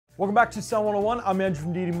Welcome back to Sound 101. I'm Andrew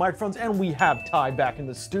from Deity Microphones, and we have Ty back in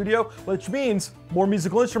the studio, which means more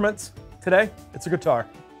musical instruments. Today, it's a guitar.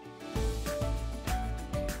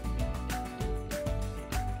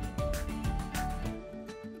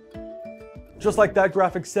 Just like that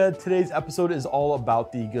graphic said, today's episode is all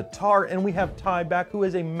about the guitar, and we have Ty back, who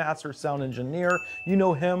is a master sound engineer. You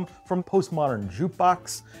know him from Postmodern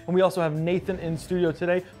Jukebox. And we also have Nathan in studio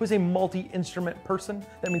today, who is a multi-instrument person.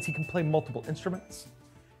 That means he can play multiple instruments.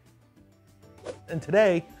 And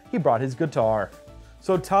today, he brought his guitar.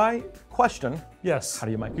 So Ty, question. Yes. How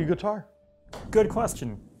do you make a guitar? Good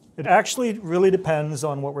question. It actually really depends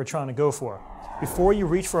on what we're trying to go for. Before you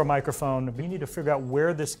reach for a microphone, you need to figure out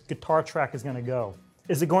where this guitar track is going to go.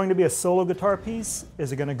 Is it going to be a solo guitar piece?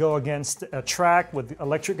 Is it going to go against a track with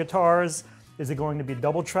electric guitars? Is it going to be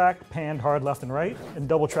double track, panned hard left and right? And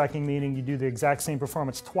double tracking meaning you do the exact same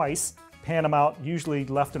performance twice, pan them out usually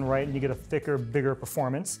left and right, and you get a thicker, bigger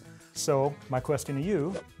performance. So my question to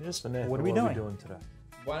you is, Nathan, what are we doing today?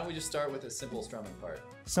 Why don't we just start with a simple strumming part?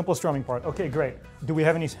 Simple strumming part. Okay, great. Do we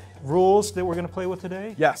have any rules that we're going to play with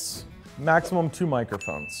today? Yes. Maximum 2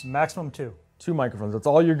 microphones. Maximum 2. 2 microphones. That's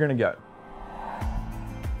all you're going to get.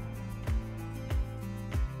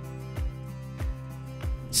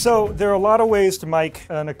 So there are a lot of ways to mic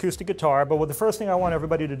an acoustic guitar, but the first thing I want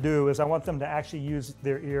everybody to do is I want them to actually use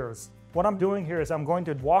their ears. What I'm doing here is I'm going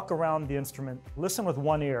to walk around the instrument, listen with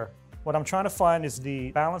one ear. What I'm trying to find is the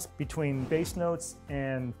balance between bass notes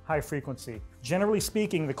and high frequency. Generally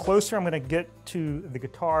speaking, the closer I'm going to get to the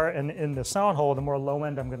guitar and in the sound hole, the more low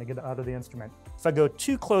end I'm going to get out of the instrument. If I go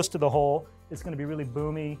too close to the hole, it's going to be really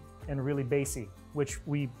boomy and really bassy, which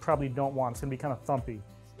we probably don't want. It's going to be kind of thumpy.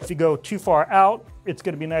 If you go too far out, it's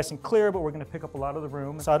going to be nice and clear, but we're going to pick up a lot of the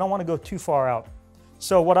room. So I don't want to go too far out.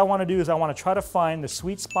 So what I want to do is I want to try to find the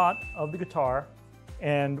sweet spot of the guitar,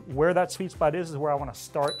 and where that sweet spot is where I want to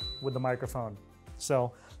start with the microphone.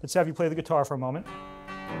 So let's have you play the guitar for a moment.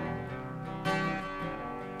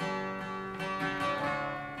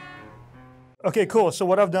 Okay, cool. So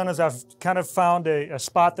what I've done is I've kind of found a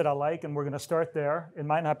spot that I like, and we're going to start there. It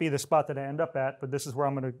might not be the spot that I end up at, but this is where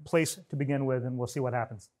I'm going to place to begin with, and we'll see what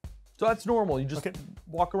happens. So that's normal. You just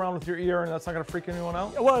walk around with your ear, and that's not going to freak anyone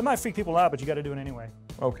out? Well, it might freak people out, but you got to do it anyway.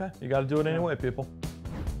 Okay, you got to do it anyway, people.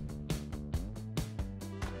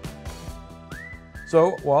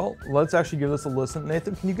 So, well, let's actually give this a listen.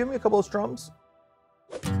 Nathan, can you give me a couple of strums?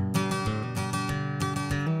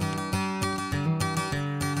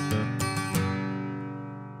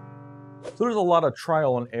 So there's a lot of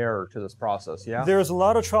trial and error to this process, yeah? There's a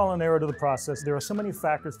lot of trial and error to the process. There are so many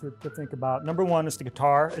factors to think about. Number one is the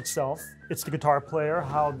guitar itself. It's the guitar player,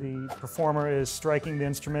 how the performer is striking the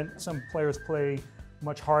instrument. Some players play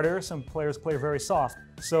much harder, some players play very soft.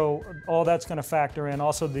 So all that's going to factor in.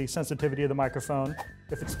 Also the sensitivity of the microphone.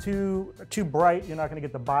 If it's too bright, you're not going to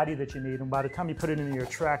get the body that you need, and by the time you put it into your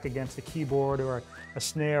track against a keyboard or a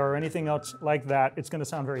snare or anything else like that, it's going to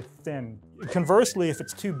sound very thin. Conversely, if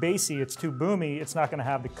it's too bassy, it's too boomy, it's not going to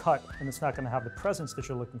have the cut, and it's not going to have the presence that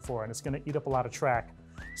you're looking for, and it's going to eat up a lot of track.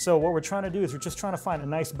 So what we're trying to do is we're just trying to find a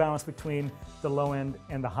nice balance between the low end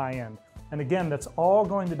and the high end. And again, that's all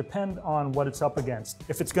going to depend on what it's up against.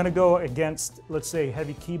 If it's going to go against, let's say,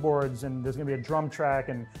 heavy keyboards and there's going to be a drum track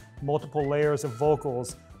and multiple layers of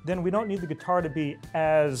vocals, then we don't need the guitar to be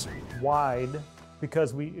as wide,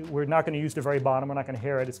 because we're not going to use the very bottom, we're not going to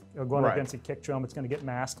hear it. It's going against a kick drum, it's going to get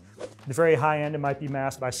masked. The very high end, it might be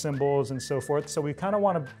masked by cymbals and so forth. So we kind of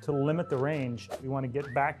want to limit the range. We want to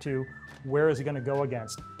get back to where is it going to go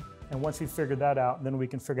against. And once we figure that out, then we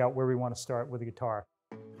can figure out where we want to start with the guitar.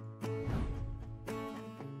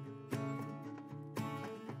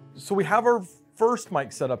 So we have our first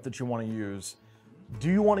mic setup that you want to use. Do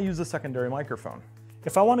you want to use a secondary microphone?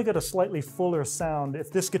 If I want to get a slightly fuller sound,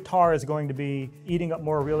 if this guitar is going to be eating up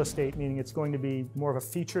more real estate, meaning it's going to be more of a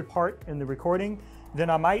featured part in the recording,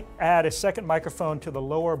 then I might add a second microphone to the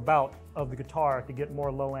lower bout of the guitar to get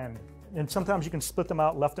more low end. And sometimes you can split them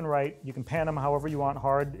out left and right. You can pan them however you want,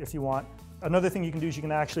 hard if you want. Another thing you can do is you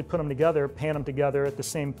can actually put them together, pan them together at the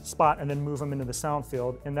same spot, and then move them into the sound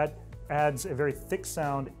field. And that adds a very thick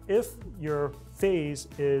sound if your phase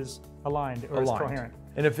is aligned or is coherent.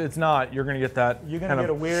 And if it's not, you're going to get that. You're going to get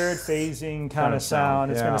a weird phasing kind of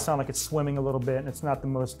sound. It's yeah. going to sound like it's swimming a little bit, and it's not the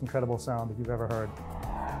most incredible sound that you've ever heard.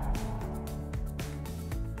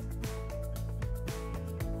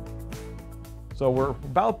 So we're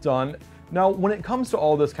about done. Now, when it comes to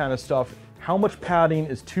all this kind of stuff, how much padding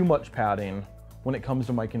is too much padding when it comes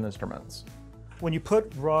to miking instruments? When you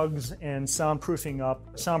put rugs and soundproofing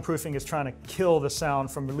up, soundproofing is trying to kill the sound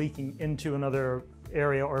from leaking into another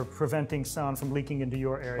area or preventing sound from leaking into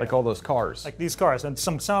your area. Like all those cars. Like these cars. And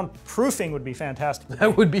some soundproofing would be fantastic.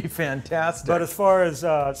 That would be fantastic. But as far as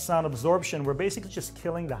sound absorption, we're basically just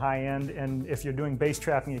killing the high end, and if you're doing bass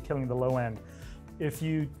trapping, you're killing the low end. If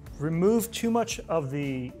you remove too much of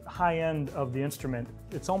the high end of the instrument,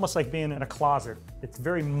 it's almost like being in a closet. It's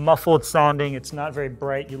very muffled sounding, it's not very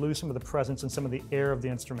bright, you lose some of the presence and some of the air of the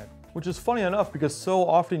instrument. Which is funny enough because so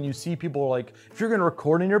often you see people like, if you're gonna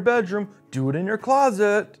record in your bedroom, do it in your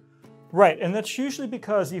closet. Right, and that's usually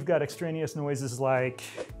because you've got extraneous noises like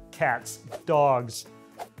cats, dogs,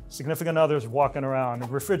 significant others walking around,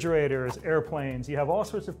 refrigerators, airplanes. You have all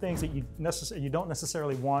sorts of things that you don't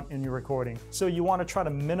necessarily want in your recording. So you want to try to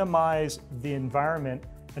minimize the environment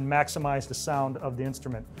and maximize the sound of the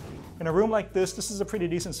instrument. In a room like this is a pretty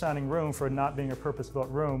decent sounding room for not being a purpose-built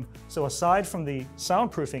room. So aside from the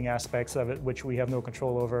soundproofing aspects of it, which we have no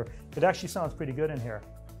control over, it actually sounds pretty good in here.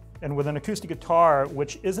 And with an acoustic guitar,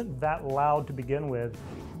 which isn't that loud to begin with,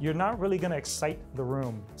 you're not really going to excite the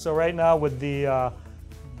room. So right now with the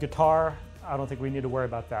guitar, I don't think we need to worry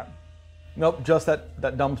about that. Nope, just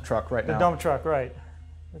that dump truck right now. The dump truck, right.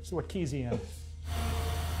 That's what key's he in. He's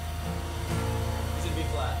in B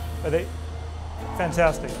flat. Are they?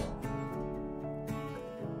 Fantastic.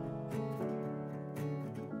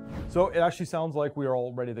 So it actually sounds like we are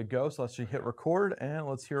all ready to go. So let's just hit record and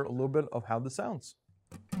let's hear a little bit of how this sounds.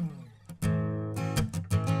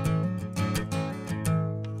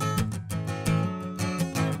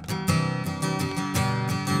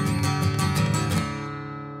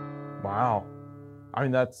 Wow. I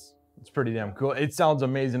mean, it's pretty damn cool. It sounds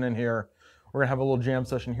amazing in here. We're gonna have a little jam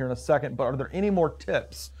session here in a second, but are there any more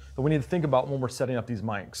tips that we need to think about when we're setting up these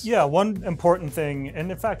mics? Yeah, one important thing,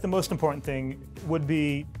 and in fact the most important thing, would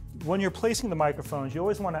be when you're placing the microphones, you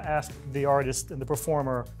always want to ask the artist and the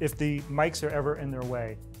performer if the mics are ever in their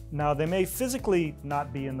way. Now, they may physically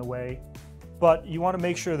not be in the way, but you want to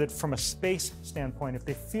make sure that from a space standpoint, if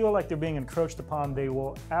they feel like they're being encroached upon, they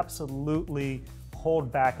will absolutely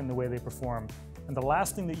hold back in the way they perform. And the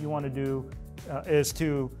last thing that you want to do is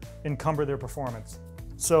to encumber their performance.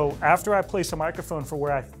 So after I place a microphone for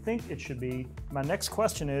where I think it should be, my next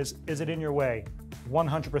question is it in your way?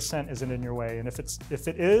 100% is it in your way? And if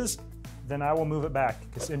it is, then I will move it back,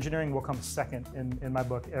 because engineering will come second in my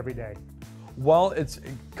book every day. Well, it's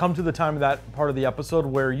come to the time of that part of the episode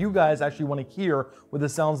where you guys actually want to hear what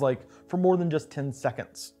this sounds like for more than just 10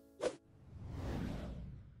 seconds.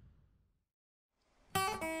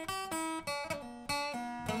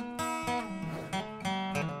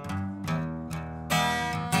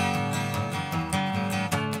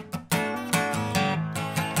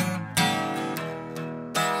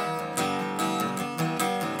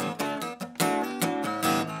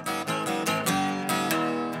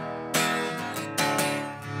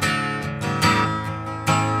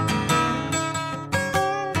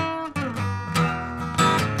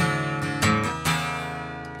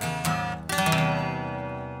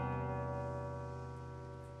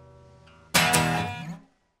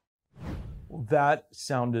 That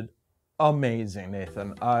sounded amazing,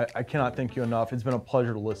 Nathan. I cannot thank you enough. It's been a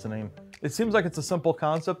pleasure listening. It seems like it's a simple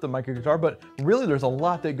concept, the mic and guitar, but really there's a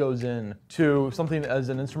lot that goes into something as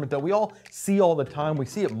an instrument that we all see all the time. We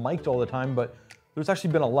see it mic'd all the time, but there's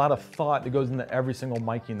actually been a lot of thought that goes into every single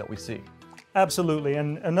miking that we see. Absolutely,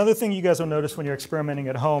 and another thing you guys will notice when you're experimenting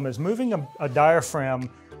at home is moving a diaphragm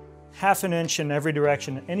half an inch in every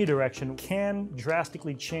direction, any direction, can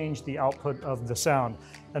drastically change the output of the sound.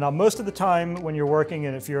 And now most of the time when you're working,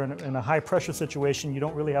 and if you're in a high pressure situation, you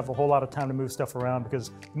don't really have a whole lot of time to move stuff around, because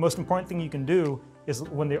the most important thing you can do is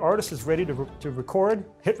when the artist is ready to record,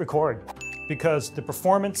 hit record, because the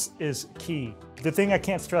performance is key. The thing I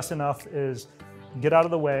can't stress enough is get out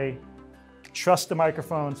of the way, trust the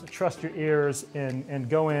microphones, trust your ears, and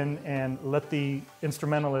go in and let the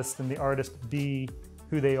instrumentalist and the artist be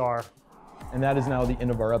who they are. And that is now the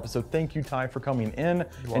end of our episode. Thank you, Ty, for coming in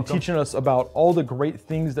and teaching us about all the great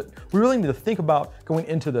things that we really need to think about going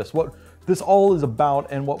into this. What this all is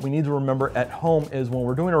about, and what we need to remember at home, is when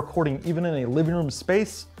we're doing a recording, even in a living room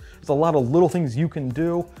space, there's a lot of little things you can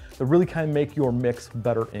do that really kind of make your mix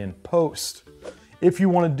better in post. If you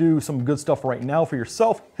want to do some good stuff right now for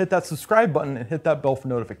yourself, hit that subscribe button and hit that bell for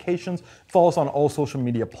notifications. Follow us on all social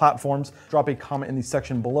media platforms. Drop a comment in the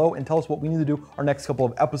section below and tell us what we need to do our next couple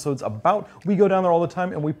of episodes about. We go down there all the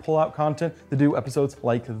time and we pull out content to do episodes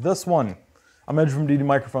like this one. I'm Ed from Deity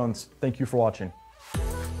Microphones. Thank you for watching.